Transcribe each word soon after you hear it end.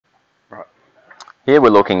Here we're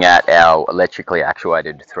looking at our electrically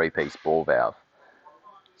actuated three-piece ball valve.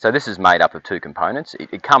 So this is made up of two components.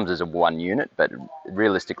 It comes as a one unit, but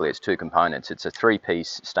realistically it's two components. It's a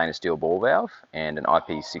three-piece stainless steel ball valve and an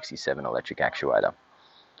IP67 electric actuator.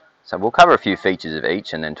 So we'll cover a few features of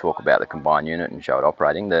each and then talk about the combined unit and show it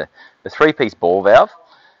operating. The three-piece ball valve,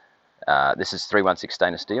 this is 316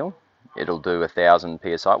 stainless steel. It'll do 1000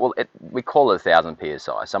 psi. Well, we call it 1000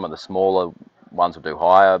 psi. Some of the smaller ones will do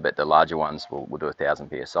higher, but the larger ones will do 1000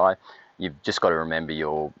 psi. You've just got to remember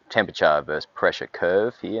your temperature versus pressure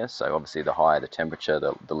curve here. So obviously the higher the temperature,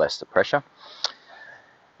 the less the pressure.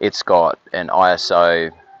 It's got an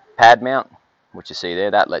ISO pad mount, which you see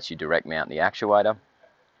there. That lets you direct mount the actuator.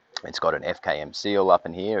 It's got an FKM seal up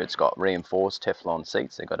in here. It's got reinforced Teflon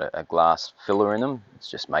seats. They've got a glass filler in them. It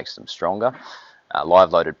just makes them stronger.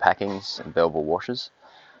 Live loaded packings and bevel washers.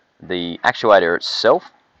 The actuator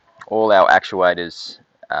itself, all our actuators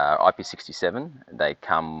IP67, they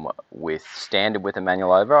come with standard with a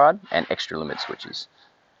manual override and extra limit switches.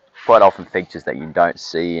 Quite often features that you don't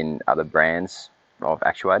see in other brands of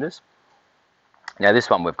actuators. Now this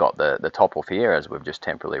one we've got the top off here as we've just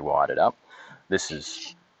temporarily wired it up. This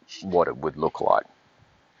is what it would look like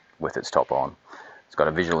with its top on. It's got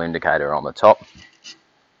a visual indicator on the top,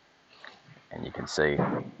 and you can see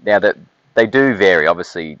now that they do vary.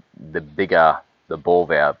 Obviously the bigger the ball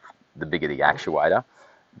valve, the bigger the actuator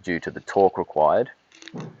due to the torque required.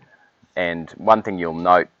 And one thing you'll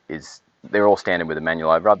note is they're all standard with a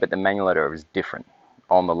manual override, but the manual override is different.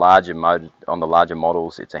 On the larger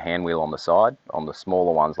models, it's a hand wheel on the side. On the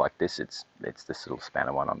smaller ones like this, it's this little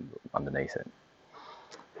spanner one underneath it.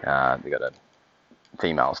 They've got a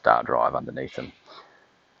female start drive underneath them.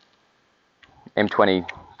 M20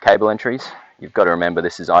 cable entries. You've got to remember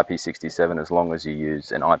this is IP67 as long as you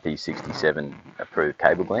use an IP67 approved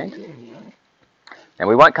cable gland. And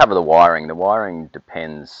we won't cover the wiring. The wiring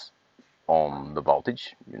depends on the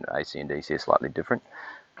voltage. You know, AC and DC are slightly different.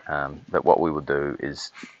 But what we will do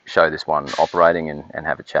is show this one operating and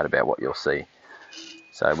have a chat about what you'll see.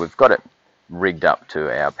 So we've got it rigged up to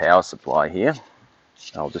our power supply here.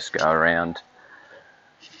 I'll just go around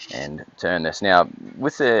and turn this. Now,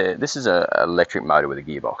 this is an electric motor with a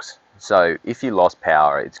gearbox. So if you lost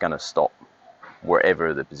power, it's going to stop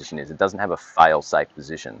wherever the position is. It doesn't have a fail-safe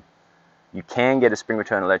position. You can get a spring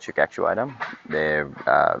return electric actuator. They're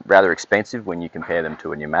rather expensive when you compare them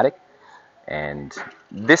to a pneumatic. And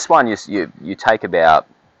this one, you take about,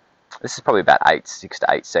 this is probably about 6 to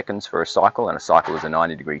 8 seconds for a cycle, and a cycle is a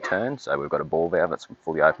 90-degree turn. So we've got a ball valve that's from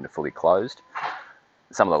fully open to fully closed.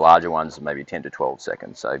 Some of the larger ones are maybe 10 to 12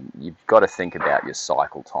 seconds. So you've got to think about your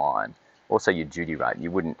cycle time. Also your duty rate. You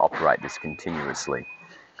wouldn't operate this continuously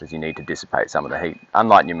because you need to dissipate some of the heat.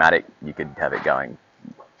 Unlike pneumatic, you could have it going,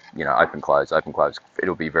 you know, open, close, open, close.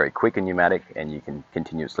 It'll be very quick in pneumatic and you can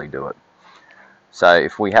continuously do it. So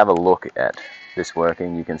if we have a look at this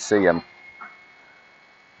working, you can see I'm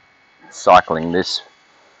cycling this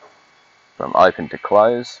from open to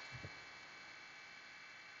close.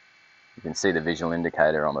 You can see the visual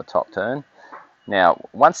indicator on the top turn. Now,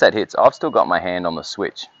 once that hits, I've still got my hand on the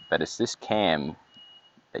switch, but it's this cam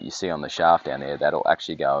that you see on the shaft down there that'll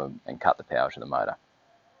actually go and cut the power to the motor.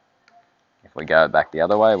 If we go back the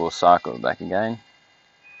other way, we'll cycle it back again.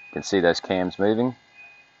 You can see those cams moving.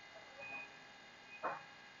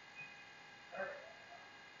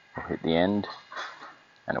 We'll hit the end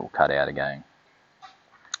and it will cut out again.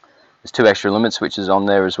 There's 2 extra limit switches on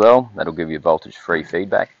there as well. That'll give you voltage-free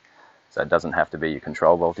feedback. So it doesn't have to be your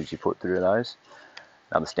control voltage you put through those.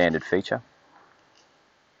 Another standard feature.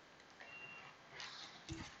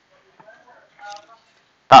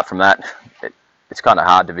 Apart from that, it's kind of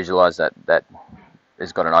hard to visualize that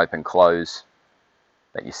it's got an open close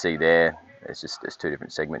that you see there. There's 2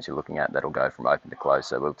 different segments you're looking at that'll go from open to close.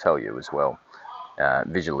 So we'll tell you as well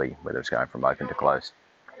visually whether it's going from open to close.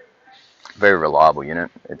 Very reliable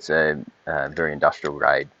unit. It's a very industrial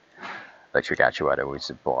grade electric actuator. We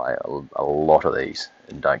supply a lot of these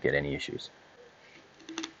and don't get any issues.